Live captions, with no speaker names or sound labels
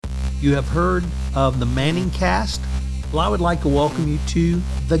You have heard of the Manningcast? Well, I would like to welcome you to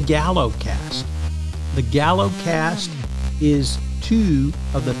the Gallocast. The Gallocast is two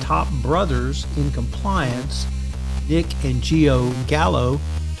of the top brothers in compliance, Nick and Gio Gallo,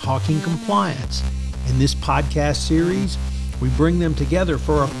 talking compliance. In this podcast series, we bring them together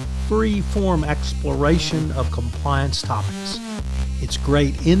for a free-form exploration of compliance topics. It's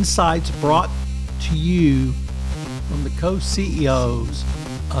great insights brought to you from the co-CEOs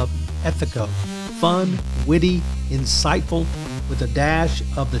of Ethico. Fun, witty, insightful, with a dash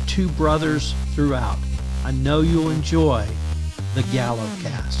of the two brothers throughout. I know you'll enjoy the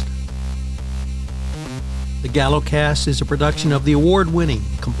Gallocast. The Gallocast is a production of the award-winning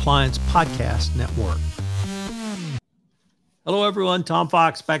Compliance Podcast Network. Hello, everyone. Tom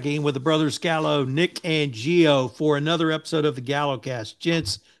Fox back in with the brothers Gallo, Nick and Gio for another episode of the Gallocast.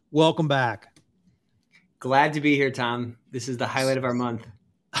 Gents, welcome back. Glad to be here, Tom. This is the highlight of our month.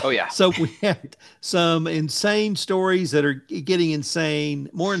 Oh, yeah. So we had some insane stories that are getting insane,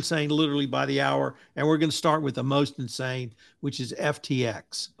 more insane literally by the hour. And we're going to start with the most insane, which is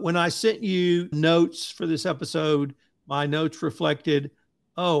FTX. When I sent you notes for this episode, my notes reflected,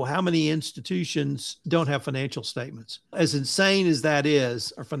 how many institutions don't have financial statements? As insane as that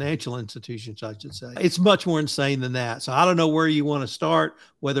is, or financial institutions, I should say, it's much more insane than that. So I don't know where you want to start,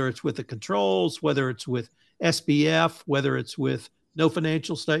 whether it's with the controls, whether it's with SBF, whether it's with no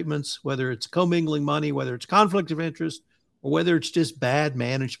financial statements, whether it's commingling money, whether it's conflict of interest, or whether it's just bad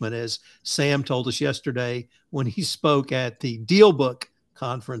management, as Sam told us yesterday when he spoke at the Dealbook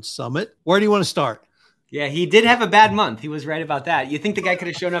Conference Summit. Where do you want to start? Yeah, he did have a bad month. He was right about that. You think the guy could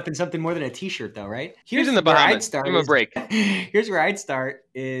have shown up in something more than a T-shirt, though, right? Here's in the Bahamas. Give him a break. Here's where I'd start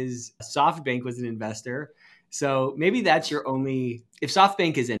is SoftBank was an investor. So maybe that's your only – if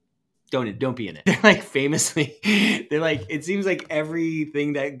SoftBank is in, don't be in it. They're like famously, it seems like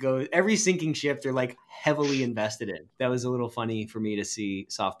everything that goes, every sinking ship, they're like heavily invested in. That was a little funny for me to see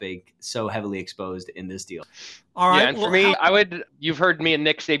SoftBank so heavily exposed in this deal. All right. Yeah, and for me, you've heard me and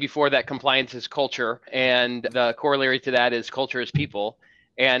Nick say before that compliance is culture, and the corollary to that is culture is people.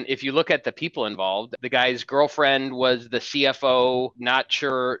 And if you look at the people involved, the guy's girlfriend was the CFO. Not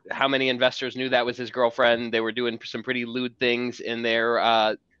sure how many investors knew that was his girlfriend. They were doing some pretty lewd things in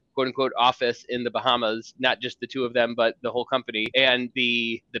their quote unquote office in the Bahamas, not just the two of them, but the whole company. And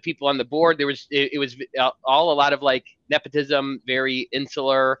the people on the board, it was all a lot of like nepotism, very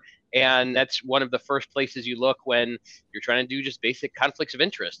insular. And that's one of the first places you look when you're trying to do just basic conflicts of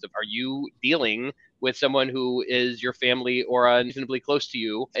interest. Are you dealing with someone who is your family or reasonably close to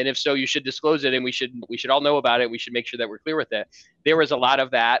you? And if so, you should disclose it, and we should all know about it. We should make sure that we're clear with it. There was a lot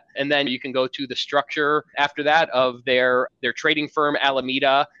of that. And then you can go to the structure after that of their trading firm,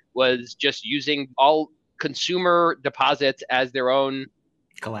 Alameda, was just using all consumer deposits as their own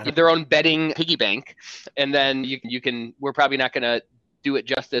collateral, their own betting piggy bank. And then you can, we're probably not going to do it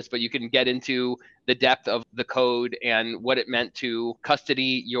justice, but you can get into the depth of the code and what it meant to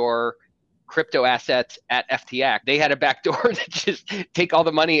custody your crypto assets at FTX. They had a backdoor to just take all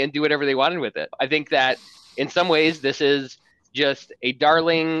the money and do whatever they wanted with it. I think that in some ways, this is just a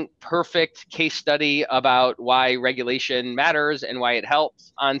darling, perfect case study about why regulation matters and why it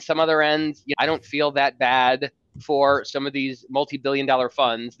helps. On some other ends, I don't feel that bad for some of these multi-billion-dollar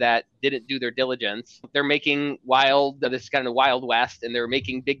funds that didn't do their diligence. They're making this kind of Wild West, and they're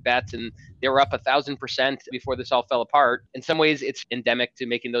making big bets, and they were up 1,000% before this all fell apart. In some ways, it's endemic to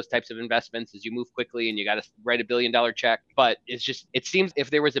making those types of investments as you move quickly and you got to write $1 billion check. But it seems if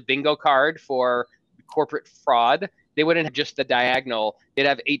there was a bingo card for corporate fraud, they wouldn't have just the diagonal. They'd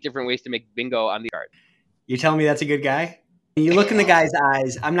have 8 different ways to make bingo on the card. You're telling me that's a good guy? You look in the guy's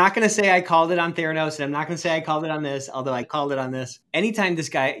eyes. I'm not going to say I called it on Theranos, and I'm not going to say I called it on this, although I called it on this. Anytime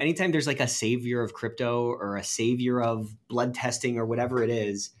there's like a savior of crypto or a savior of blood testing or whatever it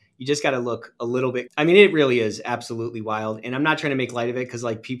is, you just got to look a little bit. I mean, it really is absolutely wild. And I'm not trying to make light of it because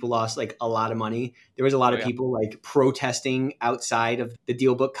like people lost like a lot of money. There was a lot of people like protesting outside of the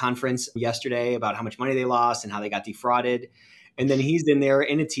Dealbook conference yesterday about how much money they lost and how they got defrauded. And then he's in there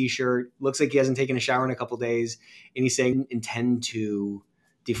in a T-shirt, looks like he hasn't taken a shower in a couple of days, and he's saying intend to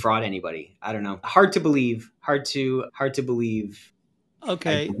defraud anybody. I don't know. Hard to believe. Hard to believe.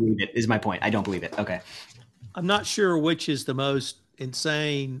 Okay. I don't believe it is my point. I don't believe it. Okay. I'm not sure which is the most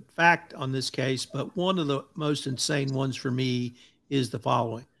insane fact on this case, but one of the most insane ones for me is the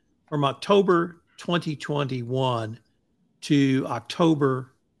following. From October 2021 to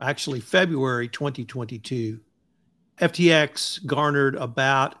February 2022, FTX garnered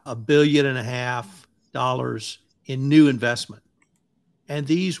about $1.5 billion in new investment. And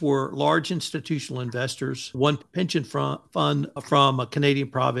these were large institutional investors, one pension fund from a Canadian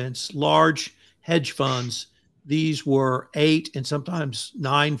province, large hedge funds. These were 8 and sometimes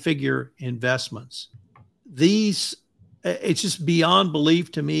 9-figure investments. It's just beyond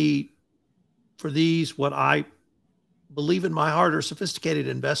belief to me for these, what I believe in my heart are sophisticated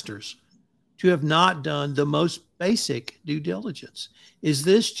investors, to have not done the most basic due diligence. Is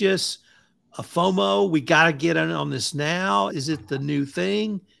this just a FOMO? We got to get in on this now. Is it the new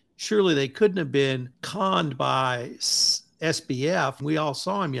thing? Surely they couldn't have been conned by SBF. We all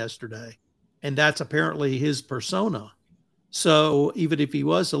saw him yesterday, and that's apparently his persona. So even if he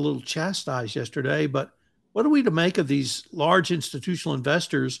was a little chastised yesterday, but what are we to make of these large institutional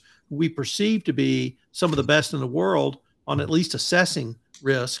investors who we perceive to be some of the best in the world on at least assessing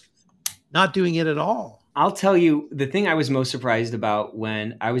risk, not doing it at all? I'll tell you, the thing I was most surprised about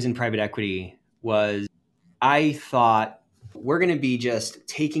when I was in private equity was I thought we're going to be just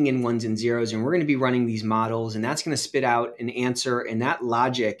taking in ones and zeros and we're going to be running these models and that's going to spit out an answer, and that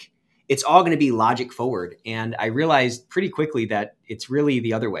logic, it's all going to be logic forward. And I realized pretty quickly that it's really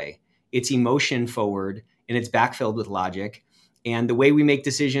the other way. It's emotion forward and it's backfilled with logic. And the way we make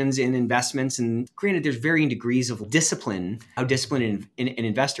decisions in investments, and granted, there's varying degrees of discipline, how disciplined an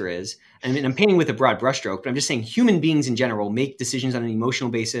investor is. I mean, I'm painting with a broad brushstroke, but I'm just saying human beings in general make decisions on an emotional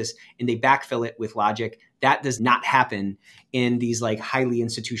basis and they backfill it with logic. That does not happen in these like highly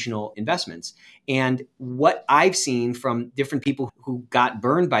institutional investments. And what I've seen from different people who got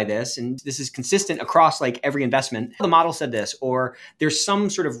burned by this, and this is consistent across like every investment, the model said this, or there's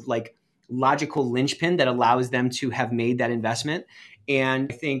some sort of like logical linchpin that allows them to have made that investment.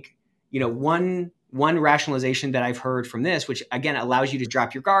 And I think, one rationalization that I've heard from this, which again allows you to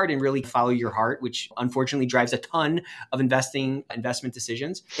drop your guard and really follow your heart, which unfortunately drives a ton of investment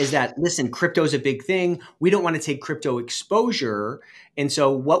decisions, is that, listen, crypto is a big thing. We don't want to take crypto exposure. And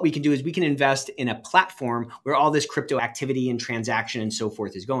so what we can do is we can invest in a platform where all this crypto activity and transaction and so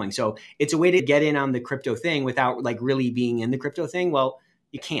forth is going. So it's a way to get in on the crypto thing without like really being in the crypto thing. Well,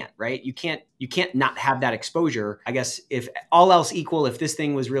 you can't, right? You can't not have that exposure. I guess if all else equal, if this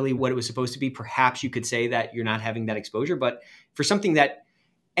thing was really what it was supposed to be, perhaps you could say that you're not having that exposure. But for something that,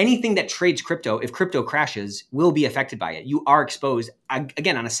 anything that trades crypto, if crypto crashes, will be affected by it. You are exposed,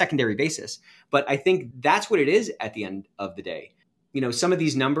 again, on a secondary basis. But I think that's what it is at the end of the day. Some of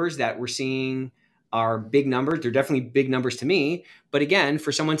these numbers that we're seeing are big numbers. They're definitely big numbers to me. But again,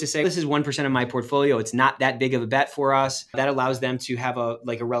 for someone to say, this is 1% of my portfolio, it's not that big of a bet for us, that allows them to have it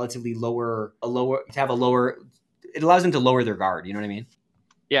allows them to lower their guard. You know what I mean?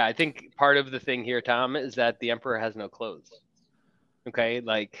 Yeah, I think part of the thing here, Tom, is that the emperor has no clothes. Okay.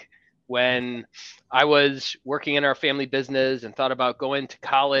 Like when I was working in our family business and thought about going to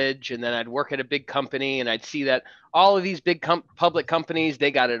college, and then I'd work at a big company and I'd see that all of these big public companies,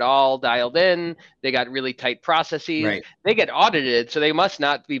 they got it all dialed in. They got really tight processes. Right. They get audited. So they must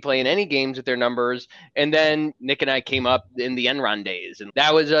not be playing any games with their numbers. And then Nick and I came up in the Enron days, and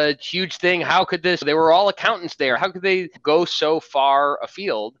that was a huge thing. How could they were all accountants there. How could they go so far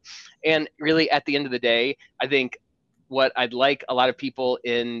afield? And really at the end of the day, I think what I'd like a lot of people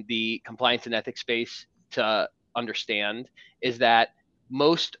in the compliance and ethics space to understand is that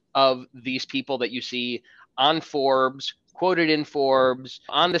most of these people that you see on Forbes, quoted in Forbes,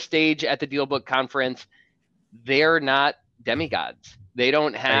 on the stage at the DealBook conference, they're not demigods. They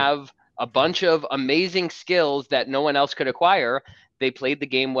don't have a bunch of amazing skills that no one else could acquire. They played the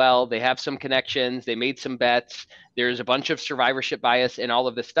game well. They have some connections. They made some bets. There's a bunch of survivorship bias and all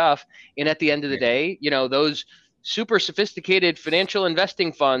of this stuff. And at the end of the day, those super sophisticated financial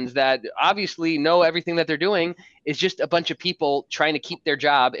investing funds that obviously know everything that they're doing is just a bunch of people trying to keep their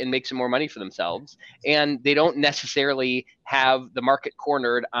job and make some more money for themselves. And they don't necessarily have the market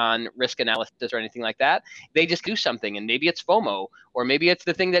cornered on risk analysis or anything like that. They just do something, and maybe it's FOMO, or maybe it's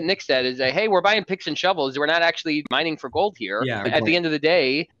the thing that Nick said is that, hey, we're buying picks and shovels. We're not actually mining for gold here. Yeah, at the end of the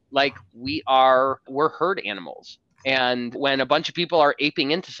day, like we're herd animals. And when a bunch of people are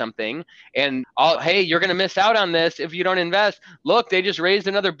aping into something and, hey, you're going to miss out on this if you don't invest. Look, they just raised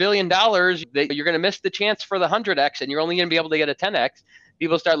another $1 billion. You're going to miss the chance for the 100x, and you're only going to be able to get a 10x.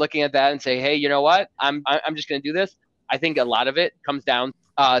 People start looking at that and say, hey, you know what? I'm just going to do this. I think a lot of it comes down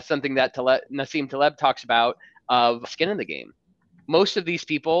something that Nassim Taleb talks about of skin in the game. Most of these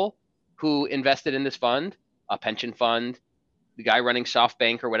people who invested in this fund, a pension fund, the guy running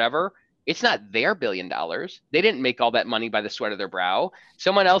SoftBank or whatever, it's not their $1 billion. They didn't make all that money by the sweat of their brow.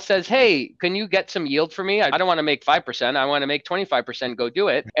 Someone else says, hey, can you get some yield for me? I don't want to make 5%. I want to make 25%. Go do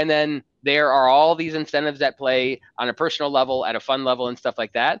it. And then there are all these incentives that play on a personal level, at a fund level and stuff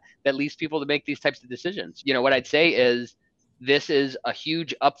like that, that leads people to make these types of decisions. What I'd say is this is a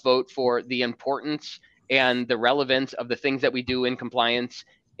huge upvote for the importance and the relevance of the things that we do in compliance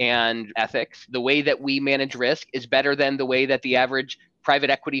and ethics. The way that we manage risk is better than the way that the average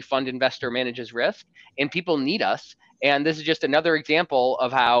private equity fund investor manages risk, and people need us. And this is just another example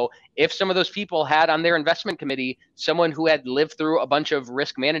of how, if some of those people had on their investment committee someone who had lived through a bunch of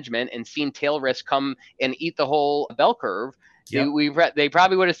risk management and seen tail risk come and eat the whole bell curve, they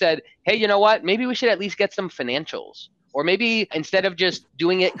probably would have said, hey, you know what? Maybe we should at least get some financials. Or maybe instead of just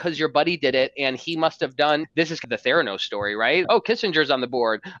doing it because your buddy did it and he must have done, this is the Theranos story, right? Oh, Kissinger's on the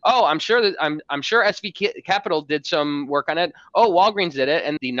board. Oh, I'm sure SV Capital did some work on it. Oh, Walgreens did it.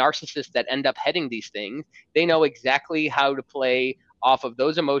 And the narcissists that end up heading these things, they know exactly how to play off of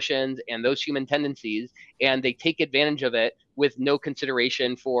those emotions and those human tendencies, and they take advantage of it with no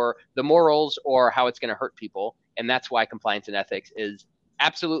consideration for the morals or how it's going to hurt people. And that's why compliance and ethics is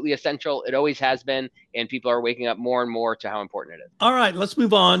absolutely essential. It always has been, and people are waking up more and more to how important it is. All right, let's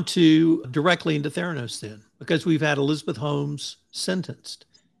move on to directly into Theranos then, because we've had Elizabeth Holmes sentenced.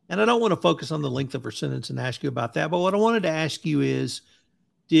 And I don't want to focus on the length of her sentence and ask you about that, but what I wanted to ask you is,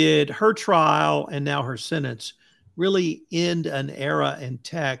 did her trial and now her sentence really end an era in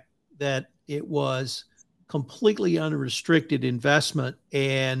tech that it was completely unrestricted investment,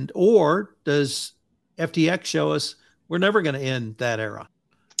 or does FTX show us we're never going to end that era?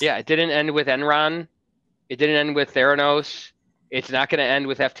 Yeah, it didn't end with Enron. It didn't end with Theranos. It's not going to end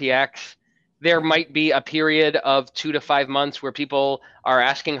with FTX. There might be a period of 2 to 5 months where people are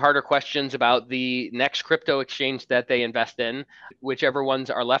asking harder questions about the next crypto exchange that they invest in, whichever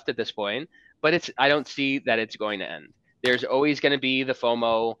ones are left at this point. But I don't see that it's going to end. There's always going to be the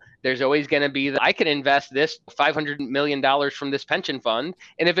FOMO. There's always going to be I can invest this $500 million from this pension fund.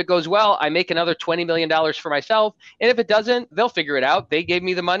 And if it goes well, I make another $20 million for myself. And if it doesn't, they'll figure it out. They gave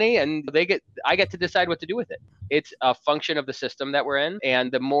me the money and I get to decide what to do with it. It's a function of the system that we're in.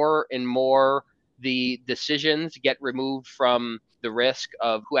 And the more and more the decisions get removed from the risk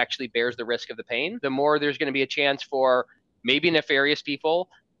of who actually bears the risk of the pain, the more there's going to be a chance for maybe nefarious people,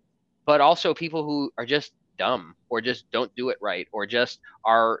 but also people who are just dumb or just don't do it right or just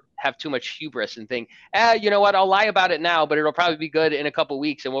have too much hubris and think, you know what, I'll lie about it now, but it'll probably be good in a couple of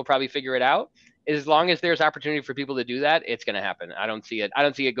weeks and we'll probably figure it out. As long as there's opportunity for people to do that, it's going to happen. I don't see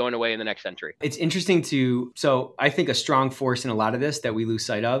it going away in the next century. It's interesting so I think a strong force in a lot of this that we lose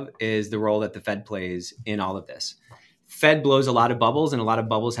sight of is the role that the Fed plays in all of this. Fed blows a lot of bubbles, and a lot of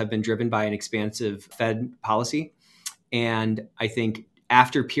bubbles have been driven by an expansive Fed policy. And I think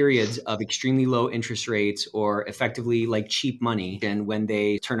after periods of extremely low interest rates or effectively like cheap money, and when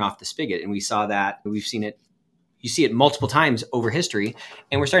they turn off the spigot, and we saw that, you see it multiple times over history,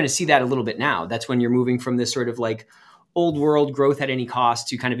 and we're starting to see that a little bit now. That's when you're moving from this sort of like old world growth at any cost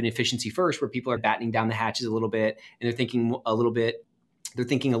to kind of an efficiency first, where people are battening down the hatches a little bit, and they're thinking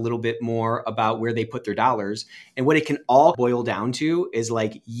a little bit more about where they put their dollars. And what it can all boil down to is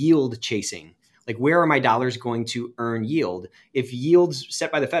like yield chasing. Like, where are my dollars going to earn yield? If yields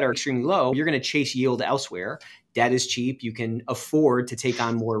set by the Fed are extremely low, you're going to chase yield elsewhere. Debt is cheap. You can afford to take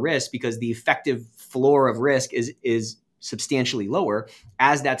on more risk because the effective floor of risk is substantially lower.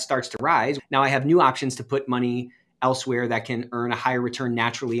 As that starts to rise, now I have new options to put money elsewhere that can earn a higher return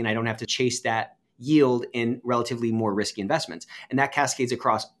naturally, and I don't have to chase that yield in relatively more risky investments. And that cascades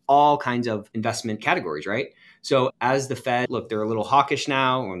across all kinds of investment categories, right? So as the Fed, look, they're a little hawkish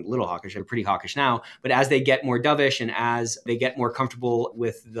now, or they're pretty hawkish now, but as they get more dovish and as they get more comfortable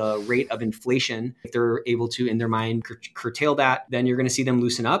with the rate of inflation, if they're able to, in their mind, curtail that, then you're going to see them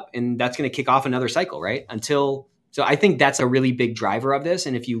loosen up, and that's going to kick off another cycle, right? So I think that's a really big driver of this.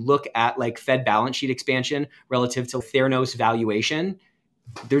 And if you look at like Fed balance sheet expansion relative to Theranos valuation,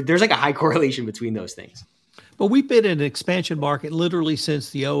 there's like a high correlation between those things. But we've been in an expansion market literally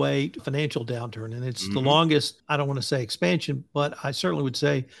since the '08 financial downturn. And it's the longest, I don't want to say expansion, but I certainly would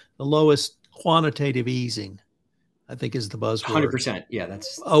say the lowest quantitative easing, I think is the buzzword. 100%. Yeah,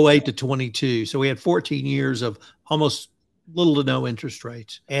 that's 08 to 22. So we had 14 years of almost little to no interest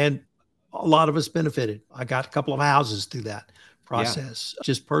rates. And a lot of us benefited. I got a couple of houses through that process,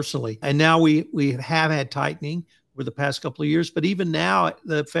 just personally. And now we have had tightening over the past couple of years. But even now,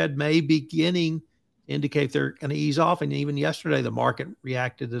 the Fed may be beginning indicate they're going to ease off. And even yesterday, the market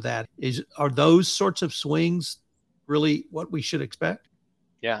reacted to that. Are those sorts of swings really what we should expect?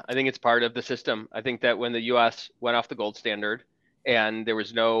 Yeah, I think it's part of the system. I think that when the U.S. went off the gold standard and there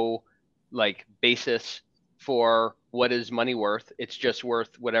was no like basis for what is money worth, it's just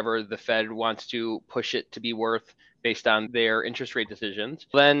worth whatever the Fed wants to push it to be worth based on their interest rate decisions,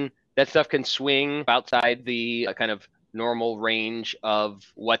 then that stuff can swing outside the kind of normal range of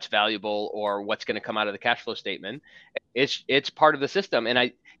what's valuable or what's going to come out of the cash flow statement. It's part of the system. And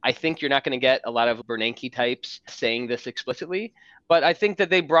I think you're not going to get a lot of Bernanke types saying this explicitly, but I think that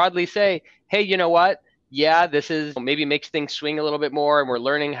they broadly say, hey, you know what? Yeah, this is maybe makes things swing a little bit more, and we're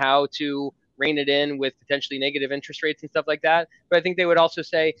learning how to rein it in with potentially negative interest rates and stuff like that. But I think they would also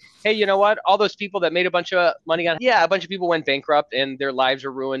say, hey, you know what? All those people that made a bunch of money on, yeah, a bunch of people went bankrupt and their lives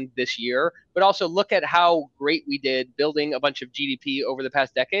are ruined this year. But also look at how great we did building a bunch of GDP over the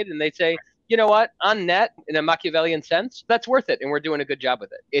past decade. And they say, you know what? On net, in a Machiavellian sense, that's worth it. And we're doing a good job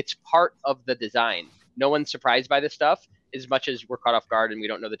with it. It's part of the design. No one's surprised by this stuff as much as we're caught off guard and we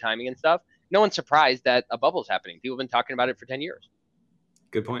don't know the timing and stuff. No one's surprised that a bubble's happening. People have been talking about it for 10 years.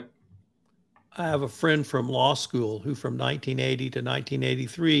 Good point. I have a friend from law school who from 1980 to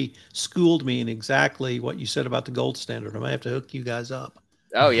 1983 schooled me in exactly what you said about the gold standard. I may have to hook you guys up.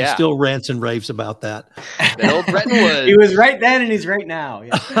 Oh, yeah. He still rants and raves about that. The old Bretton Woods. He was right then and he's right now.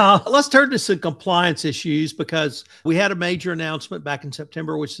 Yeah. Let's turn to some compliance issues because we had a major announcement back in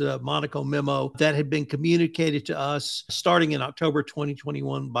September, which is a Monaco memo that had been communicated to us starting in October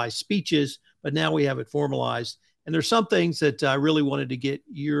 2021 by speeches, but now we have it formalized. And there's some things that I really wanted to get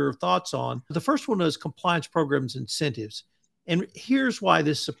your thoughts on. The first one is compliance programs incentives. And here's why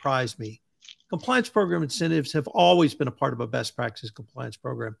this surprised me. Compliance program incentives have always been a part of a best practice compliance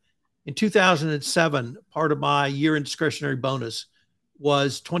program. In 2007, part of my year-end discretionary bonus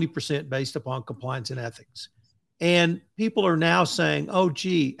was 20% based upon compliance and ethics. And people are now saying, oh,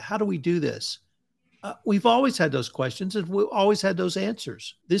 gee, how do we do this? We've always had those questions and we've always had those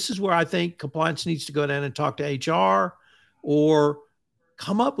answers. This is where I think compliance needs to go down and talk to HR or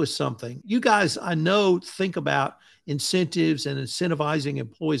come up with something. You guys, I know, think about incentives and incentivizing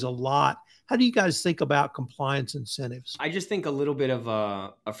employees a lot. How do you guys think about compliance incentives? I just think a little bit of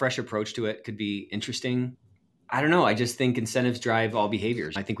a fresh approach to it could be interesting. I don't know. I just think incentives drive all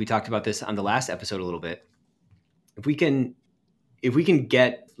behaviors. I think we talked about this on the last episode a little bit. If we can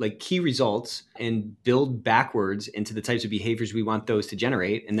get like key results and build backwards into the types of behaviors we want those to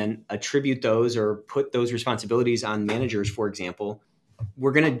generate, and then attribute those or put those responsibilities on managers, for example,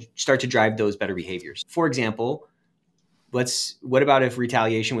 we're going to start to drive those better behaviors. For example, what about if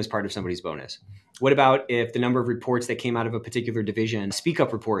retaliation was part of somebody's bonus? What about if the number of reports that came out of a particular division, speak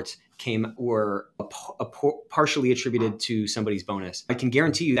up reports, were partially attributed to somebody's bonus? I can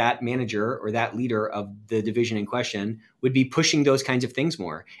guarantee you that manager or that leader of the division in question would be pushing those kinds of things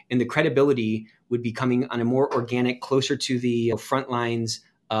more. And the credibility would be coming on a more organic, closer to the front lines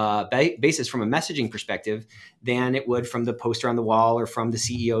basis from a messaging perspective than it would from the poster on the wall or from the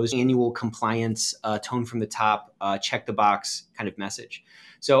CEO's annual compliance tone from the top, check the box kind of message.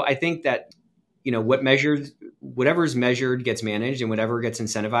 So I think that whatever's measured gets managed, and whatever gets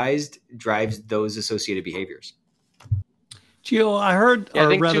incentivized drives those associated behaviors. Gio, I heard, I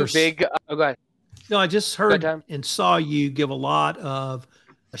think too big. Oh, go ahead. No, I just heard and saw you give a lot of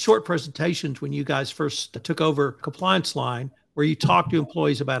short presentations when you guys first took over Compliance Line, where you talked to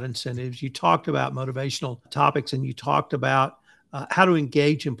employees about incentives, you talked about motivational topics, and you talked about how to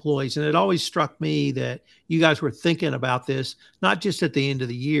engage employees. And it always struck me that you guys were thinking about this, not just at the end of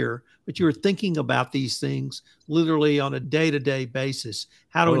the year, but you were thinking about these things literally on a day-to-day basis,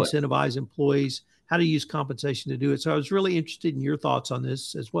 how to incentivize employees, how to use compensation to do it. So I was really interested in your thoughts on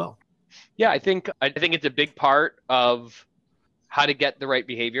this as well. Yeah, I think it's a big part of how to get the right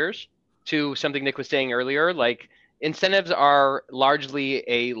behaviors. To something Nick was saying earlier, like incentives are largely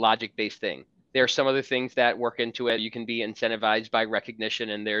a logic-based thing. There are some other things that work into it. You can be incentivized by recognition,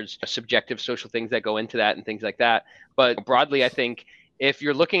 and there's subjective social things that go into that and things like that. But broadly, I think if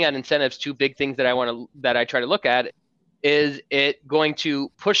you're looking at incentives, two big things that I try to look at is it going to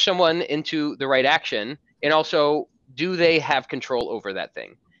push someone into the right action, and also do they have control over that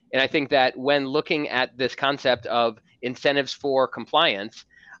thing? And I think that when looking at this concept of incentives for compliance,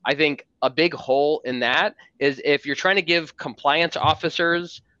 I think a big hole in that is if you're trying to give compliance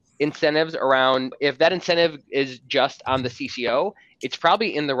officers incentives around, if that incentive is just on the CCO, it's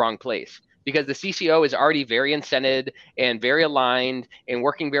probably in the wrong place, because the CCO is already very incented and very aligned and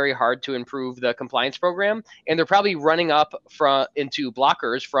working very hard to improve the compliance program. And they're probably running up into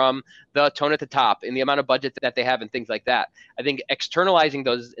blockers from the tone at the top and the amount of budget that they have and things like that. I think externalizing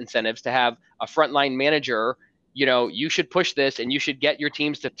those incentives to have a frontline manager, you should push this and you should get your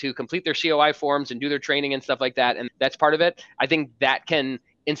teams to complete their COI forms and do their training and stuff like that. And that's part of it. I think that can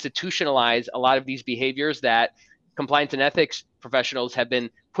institutionalize a lot of these behaviors that compliance and ethics professionals have been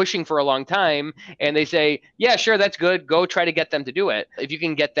pushing for a long time. And they say, yeah, sure, that's good. Go try to get them to do it. If you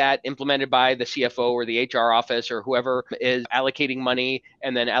can get that implemented by the CFO or the HR office or whoever is allocating money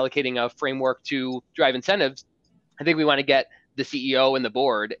and then allocating a framework to drive incentives, I think we want to get the CEO and the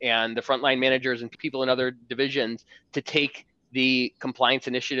board and the frontline managers and people in other divisions to take the compliance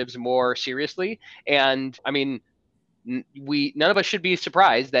initiatives more seriously. And I mean, none of us should be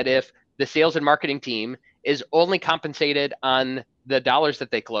surprised that if the sales and marketing team is only compensated on the dollars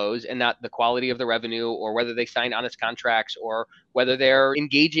that they close and not the quality of the revenue, or whether they sign honest contracts, or whether they're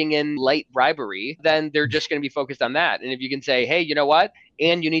engaging in light bribery, then they're just going to be focused on that. And if you can say, hey, you know what?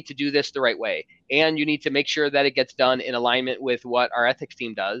 And you need to do this the right way, and you need to make sure that it gets done in alignment with what our ethics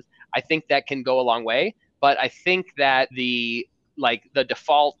team does, I think that can go a long way. But I think that the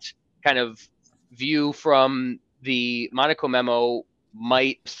default kind of view from the Monaco memo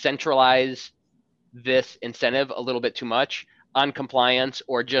might centralize this incentive a little bit too much on compliance,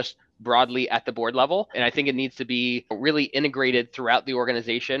 or just broadly at the board level. And I think it needs to be really integrated throughout the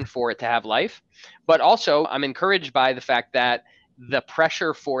organization for it to have life. But also, I'm encouraged by the fact that the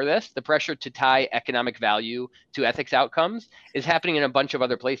pressure for this, the pressure to tie economic value to ethics outcomes, is happening in a bunch of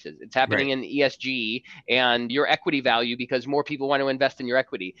other places. It's happening in ESG and your equity value, because more people want to invest in your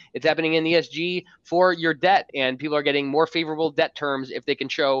equity. It's happening in ESG for your debt, and people are getting more favorable debt terms if they can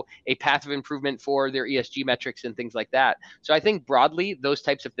show a path of improvement for their ESG metrics and things like that. So I think broadly, those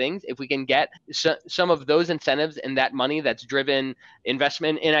types of things, if we can get some of those incentives and that money that's driven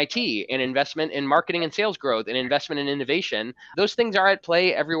investment in IT and investment in marketing and sales growth and investment in innovation, those things are at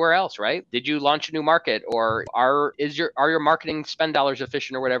play everywhere else, right? Did you launch a new market, or are your marketing spend dollars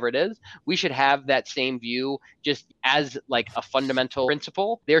efficient, or whatever it is? We should have that same view, just as like a fundamental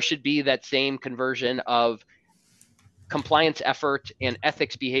principle. There should be that same conversion of compliance effort and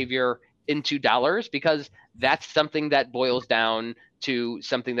ethics behavior into dollars, because that's something that boils down to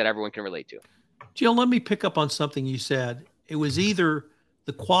something that everyone can relate to. Jill, let me pick up on something you said. It was either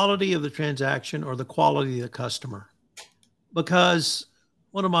the quality of the transaction or the quality of the customer. Because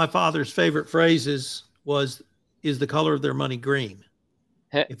one of my father's favorite phrases was, is the color of their money green?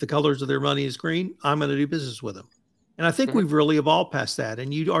 If the colors of their money is green, I'm going to do business with them. And I think we've really evolved past that.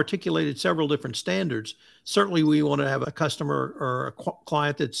 And you articulated several different standards. Certainly, we want to have a customer or a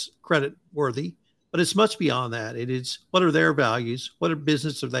client that's credit worthy, but it's much beyond that. It is, what are their values? What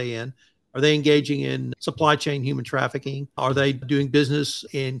business are they in? Are they engaging in supply chain human trafficking? Are they doing business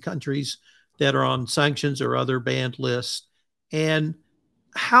in countries that are on sanctions or other banned lists? And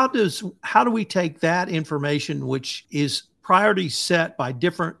how do we take that information, which is priority set by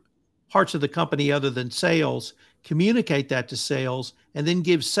different parts of the company other than sales, communicate that to sales, and then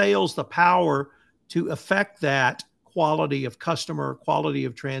give sales the power to affect that quality of customer, quality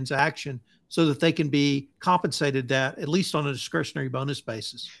of transaction, so that they can be compensated that, at least on a discretionary bonus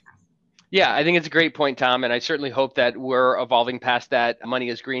basis? Yeah, I think it's a great point, Tom. And I certainly hope that we're evolving past that money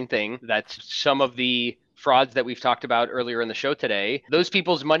is green thing. That's some of the frauds that we've talked about earlier in the show today. Those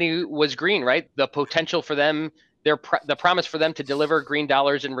people's money was green, right? The potential for them, the promise for them to deliver green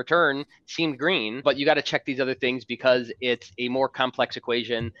dollars in return seemed green, but you got to check these other things, because it's a more complex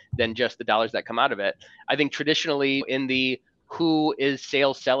equation than just the dollars that come out of it. I think traditionally in the who is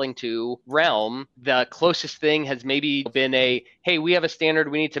sales selling to realm, the closest thing has maybe been hey, we have a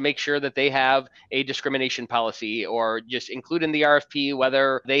standard, we need to make sure that they have a discrimination policy, or just include in the RFP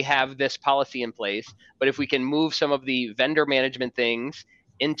whether they have this policy in place. But if we can move some of the vendor management things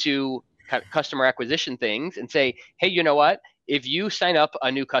into customer acquisition things and say, hey, you know what? If you sign up a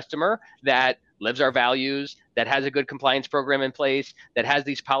new customer that lives our values, that has a good compliance program in place, that has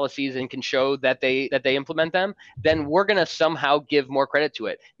these policies and can show that they implement them, then we're going to somehow give more credit to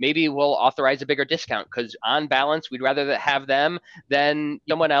it. Maybe we'll authorize a bigger discount, because on balance, we'd rather have them than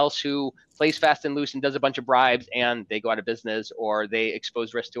someone else who plays fast and loose and does a bunch of bribes and they go out of business, or they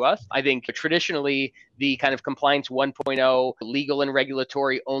expose risk to us. I think traditionally the kind of compliance 1.0 legal and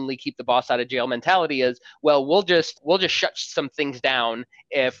regulatory only keep the boss out of jail mentality is, well, we'll just shut some things down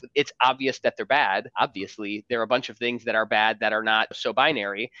if it's obvious that they're bad. Obviously, there are a bunch of things that are bad that are not so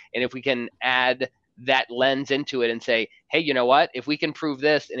binary. And if we can add that lens into it and say, hey, you know what? If we can prove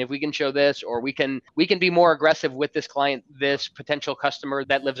this, and if we can show this, or we can be more aggressive with this client, this potential customer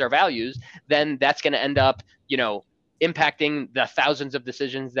that lives our values, then that's going to end up, impacting the thousands of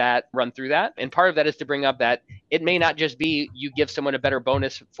decisions that run through that. And part of that is to bring up that it may not just be you give someone a better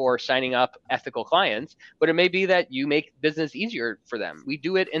bonus for signing up ethical clients, but it may be that you make business easier for them. We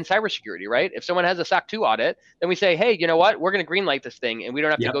do it in cybersecurity, right? If someone has a SOC 2 audit, then we say, hey, you know what? We're going to greenlight this thing, and we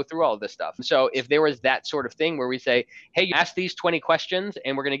don't have to go through all of this stuff. So if there was that sort of thing where we say, hey, you ask these 20 questions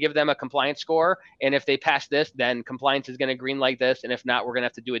and we're going to give them a compliance score, and if they pass this, then compliance is going to greenlight this, and if not, we're going to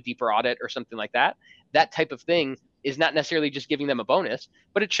have to do a deeper audit or something like that. That type of thing is not necessarily just giving them a bonus,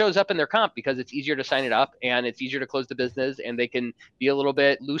 but it shows up in their comp because it's easier to sign it up and it's easier to close the business, and they can be a little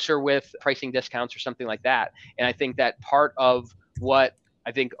bit looser with pricing discounts or something like that. And I think that part of what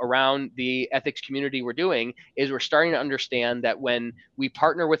I think around the ethics community we're doing is we're starting to understand that when we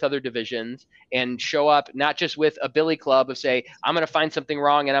partner with other divisions and show up not just with a billy club of say, I'm going to find something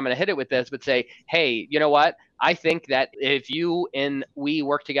wrong and I'm going to hit it with this, but say, hey, you know what? I think that if you and we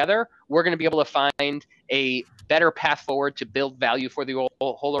work together, we're going to be able to find a better path forward to build value for the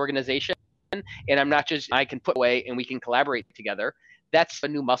whole organization. And I'm not just, I can put away and we can collaborate together. That's a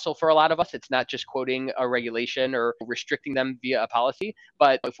new muscle for a lot of us. It's not just quoting a regulation or restricting them via a policy,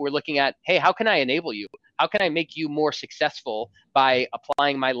 but if we're looking at, hey, how can I enable you? How can I make you more successful by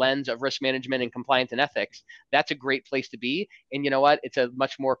applying my lens of risk management and compliance and ethics? That's a great place to be. And you know what? It's a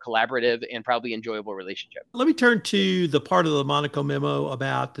much more collaborative and probably enjoyable relationship. Let me turn to the part of the Monaco memo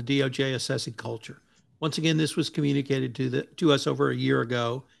about the DOJ assessing culture. Once again, this was communicated to us over a year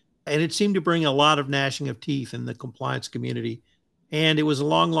ago, and it seemed to bring a lot of gnashing of teeth in the compliance community. And it was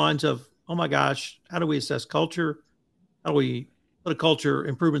along lines of, oh my gosh, how do we assess culture? How do we put a culture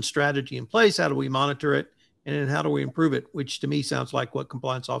improvement strategy in place? How do we monitor it? And then how do we improve it? Which to me sounds like what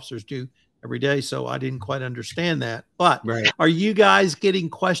compliance officers do every day. So I didn't quite understand that. But Are you guys getting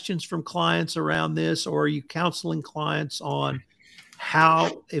questions from clients around this, or are you counseling clients on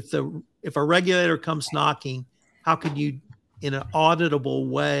how, if a regulator comes knocking, how can you, in an auditable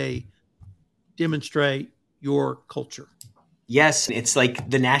way, demonstrate your culture? Yes, it's like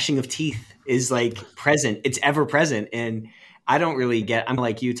the gnashing of teeth is like present. It's ever present. And I don't really get, I'm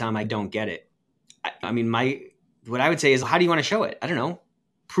like you, Tom, I don't get it. I mean, what I would say is, how do you want to show it? I don't know.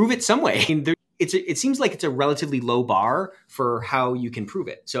 Prove it some way. I mean, it seems like it's a relatively low bar for how you can prove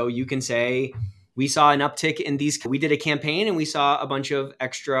it. So you can say, we saw an uptick in these. We did a campaign and we saw a bunch of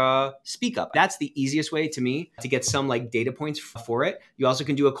extra speak up. That's the easiest way to me to get some like data points for it. You also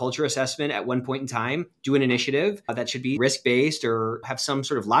can do a culture assessment at one point in time, do an initiative that should be risk-based or have some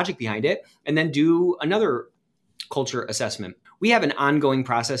sort of logic behind it, and then do another culture assessment. We have an ongoing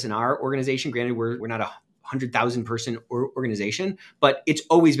process in our organization. Granted, we're not 100,000 person organization, but it's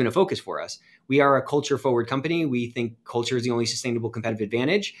always been a focus for us. We are a culture forward company. We think culture is the only sustainable competitive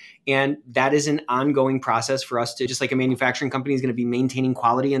advantage. And that is an ongoing process for us to, just like a manufacturing company is going to be maintaining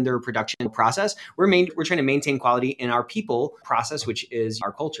quality in their production process. We're trying to maintain quality in our people process, which is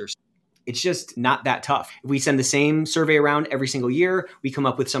our culture. It's just not that tough. If we send the same survey around every single year, we come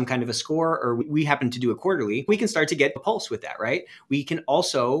up with some kind of a score, or we happen to do it quarterly, we can start to get a pulse with that, right? We can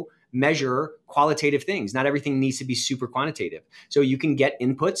also measure qualitative things. Not everything needs to be super quantitative. So you can get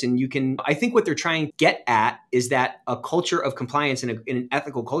inputs and I think what they're trying to get at is that a culture of compliance and an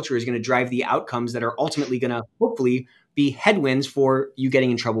ethical culture is going to drive the outcomes that are ultimately going to hopefully be headwinds for you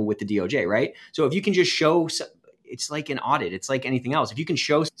getting in trouble with the DOJ, right? So if you can just show, it's like an audit. It's like anything else. If you can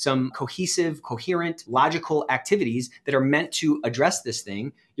show some cohesive, coherent, logical activities that are meant to address this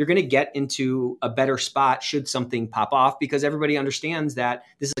thing, you're going to get into a better spot should something pop off, because everybody understands that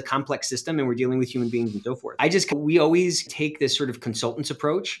this is a complex system and we're dealing with human beings and so forth. We always take this sort of consultant's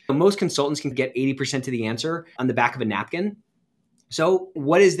approach. Most consultants can get 80% to the answer on the back of a napkin. So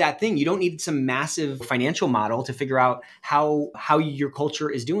what is that thing? You don't need some massive financial model to figure out how your culture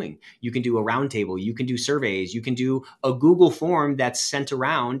is doing. You can do a roundtable, you can do surveys, you can do a Google form that's sent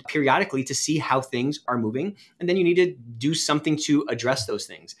around periodically to see how things are moving. And then you need to do something to address those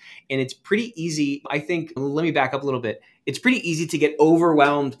things. And it's pretty easy. I think, let me back up a little bit. It's pretty easy to get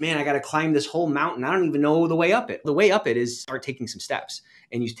overwhelmed. Man, I got to climb this whole mountain. I don't even know the way up it. The way up it is start taking some steps.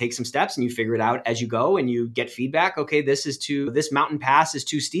 And you take some steps and you figure it out as you go and you get feedback. Okay, this mountain pass is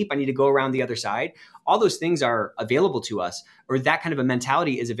too steep. I need to go around the other side. All those things are available to us, or that kind of a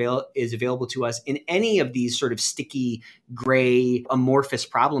mentality is available to us in any of these sort of sticky, gray, amorphous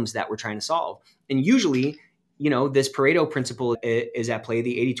problems that we're trying to solve. And usually, this Pareto principle is at play,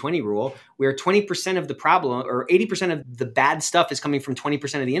 the 80-20 rule, where 20% of the problem or 80% of the bad stuff is coming from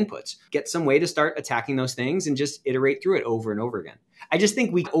 20% of the inputs. Get some way to start attacking those things and just iterate through it over and over again. I just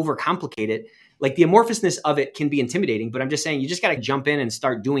think we overcomplicate it. Like the amorphousness of it can be intimidating, but I'm just saying you just got to jump in and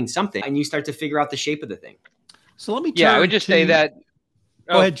start doing something and you start to figure out the shape of the thing. So let me I would just say that.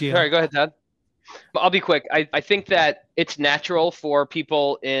 Go ahead, Gio. Sorry, go ahead, Todd. I'll be quick. I think that it's natural for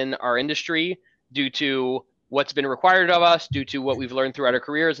people in our industry due to what's been required of us, due to what we've learned throughout our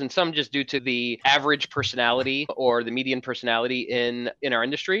careers, and some just due to the average personality or the median personality in our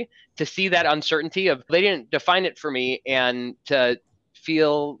industry, to see that uncertainty of they didn't define it for me and to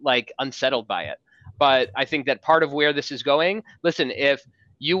feel like unsettled by it. But I think that part of where this is going, listen, if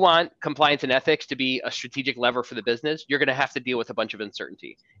you want compliance and ethics to be a strategic lever for the business, you're going to have to deal with a bunch of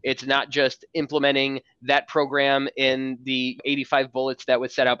uncertainty. It's not just implementing that program in the 85 bullets that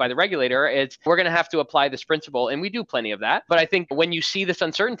was set out by the regulator. It's we're going to have to apply this principle, and we do plenty of that. But I think when you see this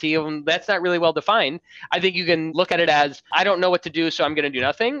uncertainty, that's not really well defined. I think you can look at it as, I don't know what to do, so I'm going to do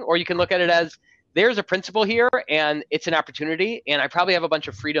nothing. Or you can look at it as, there's a principle here and it's an opportunity, and I probably have a bunch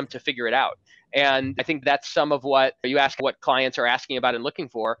of freedom to figure it out. And I think that's some of what you ask what clients are asking about and looking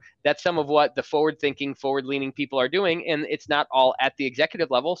for. That's some of what the forward-thinking, forward-leaning people are doing. And it's not all at the executive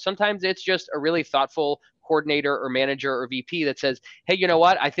level. Sometimes it's just a really thoughtful coordinator or manager or VP that says, hey, you know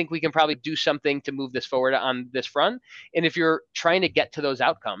what? I think we can probably do something to move this forward on this front. And if you're trying to get to those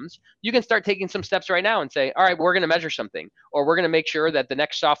outcomes, you can start taking some steps right now and say, all right, we're going to measure something, or we're going to make sure that the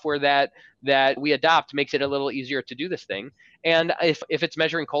next software that we adopt makes it a little easier to do this thing. And if it's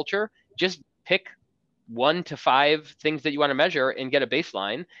measuring culture, just pick 1 to 5 things that you want to measure and get a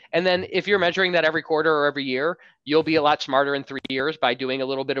baseline. And then if you're measuring that every quarter or every year, you'll be a lot smarter in 3 years by doing a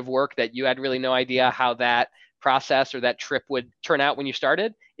little bit of work that you had really no idea how that process or that trip would turn out when you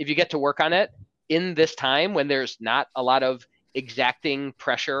started. If you get to work on it in this time when there's not a lot of exacting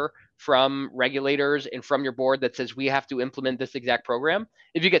pressure from regulators and from your board that says we have to implement this exact program,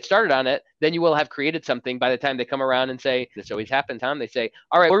 if you get started on it, then you will have created something by the time they come around and say, this always happens, Tom. They say,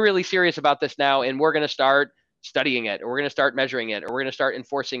 all right, we're really serious about this now, and we're going to start studying it, or we're going to start measuring it, or we're going to start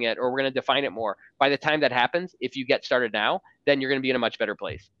enforcing it, or we're going to define it more. By the time that happens, if you get started now, then you're going to be in a much better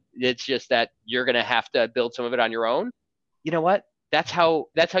place. It's just that you're going to have to build some of it on your own. You know what? That's how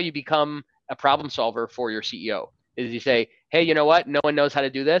you become a problem solver for your CEO. Is you say, hey, you know what? No one knows how to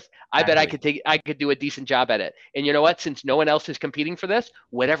do this. I bet I could do a decent job at it. And you know what? Since no one else is competing for this,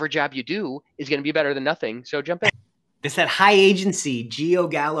 whatever job you do is going to be better than nothing. So jump in. It's that high agency Geo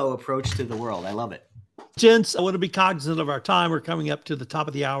Gallo approach to the world. I love it. Gents, I want to be cognizant of our time. We're coming up to the top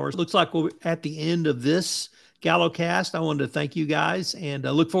of the hour. It looks like we're at the end of this Gallocast. I wanted to thank you guys and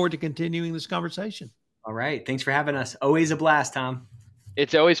look forward to continuing this conversation. All right. Thanks for having us. Always a blast, Tom.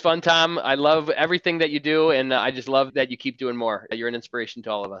 It's always fun, Tom. I love everything that you do, and I just love that you keep doing more. You're an inspiration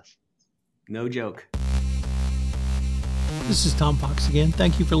to all of us. No joke. This is Tom Fox again.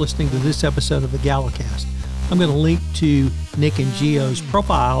 Thank you for listening to this episode of the Gallocast. I'm going to link to Nick and Gio's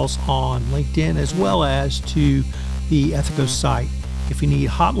profiles on LinkedIn as well as to the Ethicos site. If you need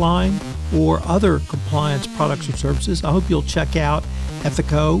hotline or other compliance products or services, I hope you'll check out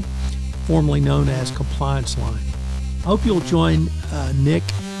Ethico, formerly known as Compliance Line. I hope you'll join Nick,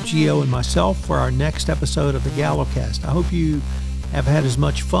 Gio, and myself for our next episode of the Gallocast. I hope you have had as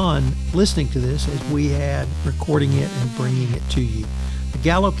much fun listening to this as we had recording it and bringing it to you. The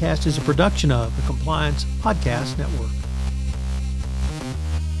Gallocast is a production of the Compliance Podcast Network.